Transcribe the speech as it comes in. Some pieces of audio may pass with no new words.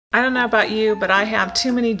I don't know about you, but I have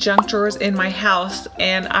too many junk drawers in my house,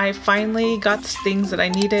 and I finally got things that I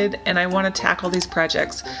needed and I want to tackle these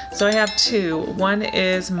projects. So I have two. One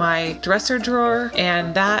is my dresser drawer,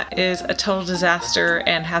 and that is a total disaster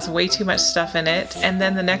and has way too much stuff in it. And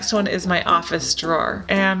then the next one is my office drawer.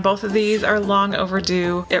 And both of these are long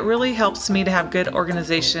overdue. It really helps me to have good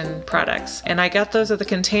organization products. And I got those at the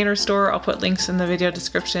Container Store. I'll put links in the video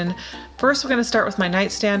description. First, we're going to start with my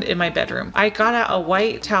nightstand in my bedroom. I got out a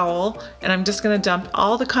white towel, and I'm just going to dump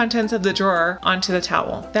all the contents of the drawer onto the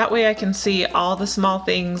towel. That way I can see all the small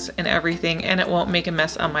things and everything, and it won't make a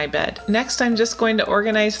mess on my bed. Next, I'm just going to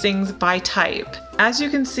organize things by type. As you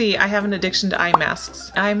can see, I have an addiction to eye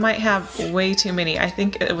masks. I might have way too many. I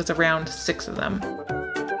think it was around 6 of them.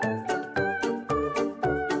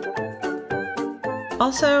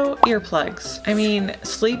 Also, earplugs. I mean,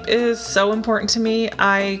 sleep is so important to me.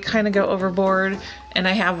 I kind of go overboard and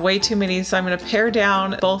I have way too many, so I'm going to pare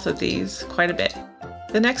down both of these quite a bit.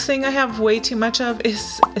 The next thing I have way too much of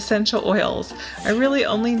is essential oils. I really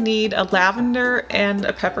only need a lavender and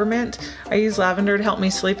a peppermint. I use lavender to help me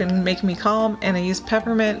sleep and make me calm, and I use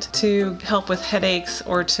peppermint to help with headaches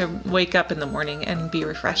or to wake up in the morning and be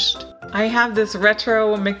refreshed. I have this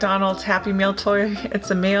retro McDonald's Happy Meal toy.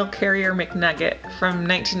 It's a mail carrier McNugget from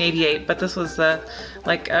 1988, but this was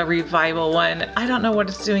like a revival one. I don't know what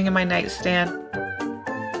it's doing in my nightstand.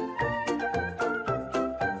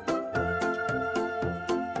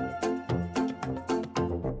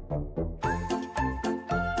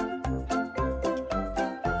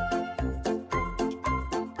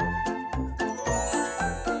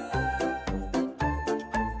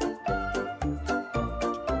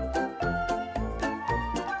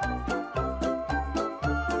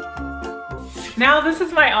 Now this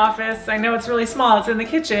is my office. I know it's really small, it's in the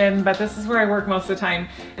kitchen, but this is where I work most of the time.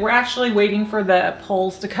 We're actually waiting for the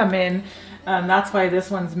poles to come in. That's why this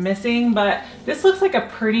one's missing, but this looks like a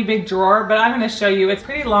pretty big drawer, but I'm gonna show you. It's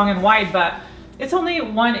pretty long and wide, but it's only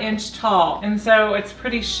 1 inch tall, and so it's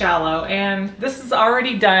pretty shallow, and this is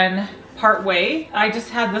already done part way. I just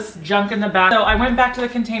had this junk in the back. So I went back to the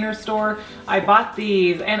Container Store. I bought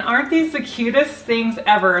these, and aren't these the cutest things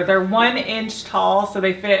ever? They're 1 inch tall, so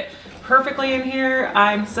they fit perfectly in here.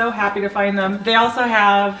 I'm so happy to find them. They also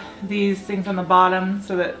have these things on the bottom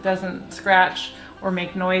so that it doesn't scratch or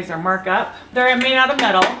make noise or mark up. They're made out of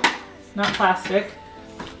metal, not plastic.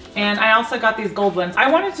 And I also got these gold ones.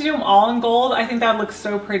 I wanted to do them all in gold. I think that would look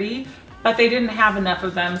so pretty, but they didn't have enough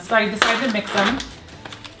of them, so I decided to mix them.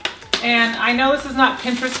 And I know this is not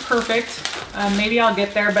Pinterest perfect. Maybe I'll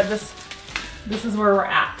get there, but this is where we're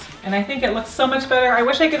at. And I think it looks so much better. I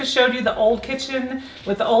wish I could have showed you the old kitchen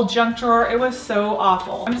with the old junk drawer. It was so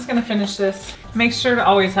awful. I'm just gonna finish this. Make sure to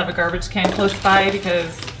always have a garbage can close by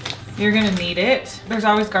because you're gonna need it. There's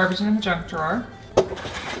always garbage in the junk drawer.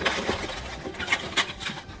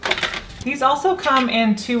 These also come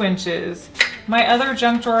in 2 inches. My other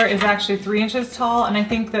junk drawer is actually 3 inches tall, and I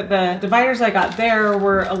think that the dividers I got there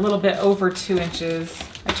were a little bit over 2 inches.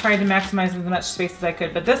 I tried to maximize as much space as I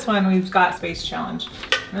could, but this one we've got space challenge.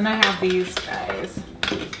 And then I have these guys.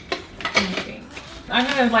 I'm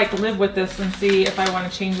gonna like live with this and see if I want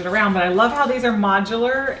to change it around, but I love how these are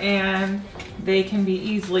modular and they can be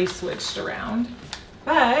easily switched around.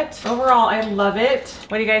 But overall, I love it.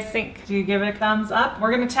 What do you guys think? Do you give it a thumbs up?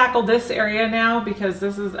 We're gonna tackle this area now because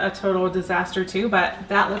this is a total disaster too, but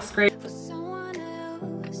that looks great.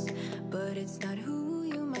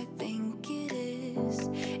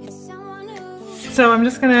 So I'm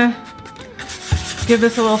just gonna give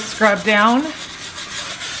this a little scrub down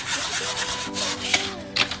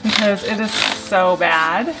because it is so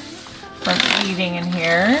bad from eating in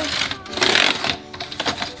here.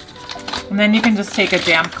 And then you can just take a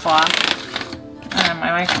damp cloth,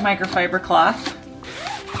 my microfiber cloth,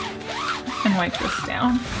 and wipe this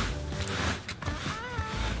down.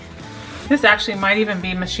 This actually might even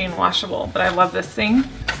be machine washable, but I love this thing.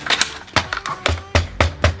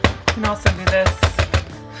 You can also do this.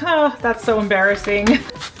 Oh, that's so embarrassing.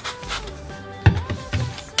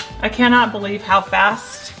 I cannot believe how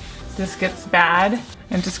fast this gets bad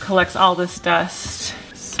and just collects all this dust.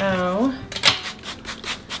 So,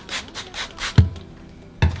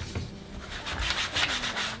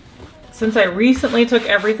 since I recently took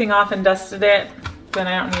everything off and dusted it, then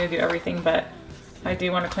I don't need to do everything, but I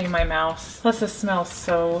do want to clean my mouse. Plus this smells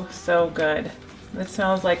so, so good. It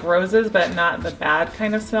smells like roses, but not the bad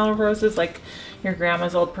kind of smell of roses, like your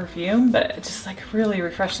grandma's old perfume, but it's just like really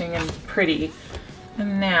refreshing and pretty.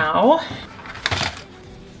 And now,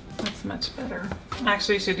 that's much better.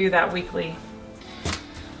 Actually, should do that weekly.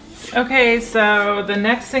 Okay, so the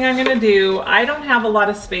next thing I'm gonna do, I don't have a lot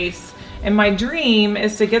of space, And my dream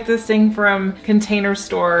is to get this thing from Container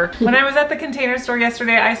Store. When I was at the Container Store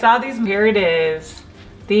yesterday, I saw these, here it is.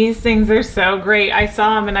 These things are so great. I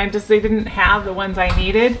saw them and they didn't have the ones I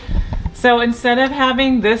needed. So instead of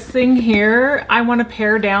having this thing here, I want to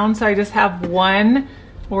pare down so I just have one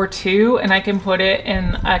or two and I can put it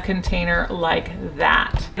in a container like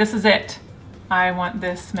that. This is it. I want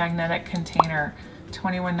this magnetic container,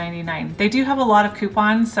 $21.99. They do have a lot of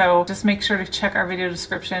coupons, so just make sure to check our video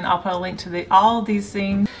description. I'll put a link to all of these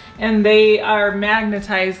things. And they are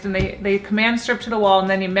magnetized and they command strip to the wall and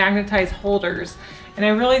then you magnetize holders. And I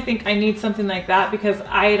really think I need something like that because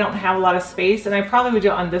I don't have a lot of space, and I probably would do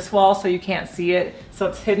it on this wall so you can't see it, so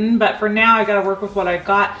it's hidden. But for now, I gotta work with what I've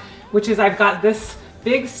got, which is I've got this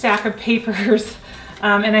big stack of papers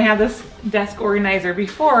and I have this desk organizer.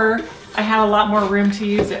 Before, I had a lot more room to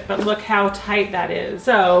use it, but look how tight that is.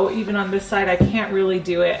 So even on this side, I can't really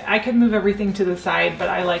do it. I could move everything to the side, but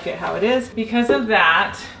I like it how it is. Because of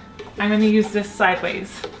that, I'm gonna use this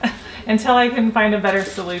sideways until I can find a better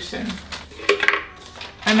solution.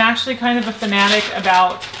 I'm actually kind of a fanatic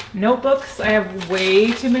about notebooks. I have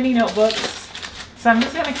way too many notebooks. So I'm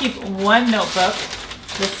just gonna keep one notebook,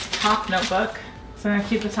 this top notebook. So I'm gonna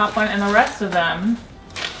keep the top one, and the rest of them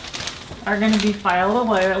are gonna be filed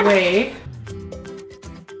away.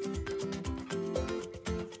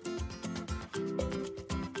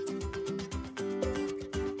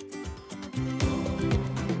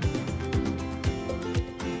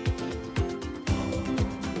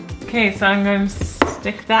 Okay, so I'm going to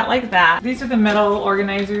stick that like that. These are the metal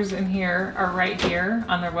organizers in here, are right here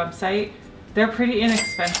on their website. They're pretty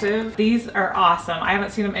inexpensive. These are awesome. I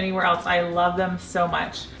haven't seen them anywhere else. I love them so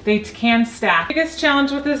much. They can stack. The biggest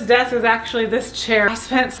challenge with this desk is actually this chair.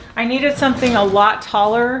 I needed something a lot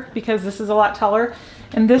taller because this is a lot taller,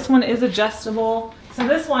 and this one is adjustable. So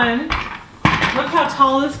this one, look how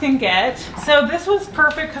tall this can get. So this was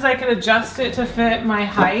perfect because I could adjust it to fit my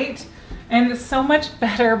height. And it's so much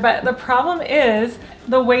better, but the problem is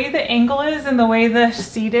the way the angle is and the way the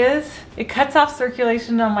seat is, it cuts off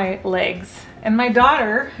circulation on my legs. And my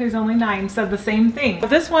daughter, who's only 9, said the same thing. But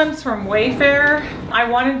this one's from Wayfair. I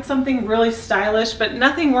wanted something really stylish, but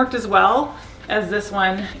nothing worked as well as this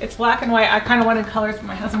one. It's black and white. I kind of wanted colors, but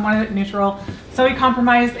my husband wanted it neutral. So we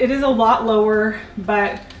compromised. It is a lot lower,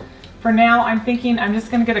 but for now, I'm thinking I'm just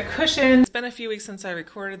gonna get a cushion. It's been a few weeks since I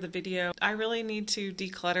recorded the video. I really need to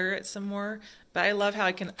declutter it some more, but I love how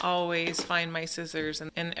I can always find my scissors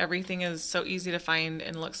and everything is so easy to find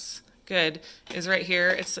and looks good. Is right here.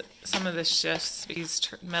 It's some of the shifts. These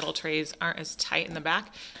metal trays aren't as tight in the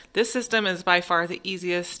back. This system is by far the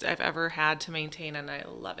easiest I've ever had to maintain, and I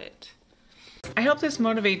love it. I hope this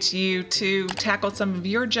motivates you to tackle some of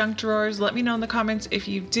your junk drawers. Let me know in the comments if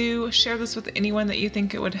you do. Share this with anyone that you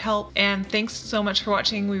think it would help. And thanks so much for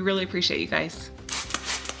watching. We really appreciate you guys.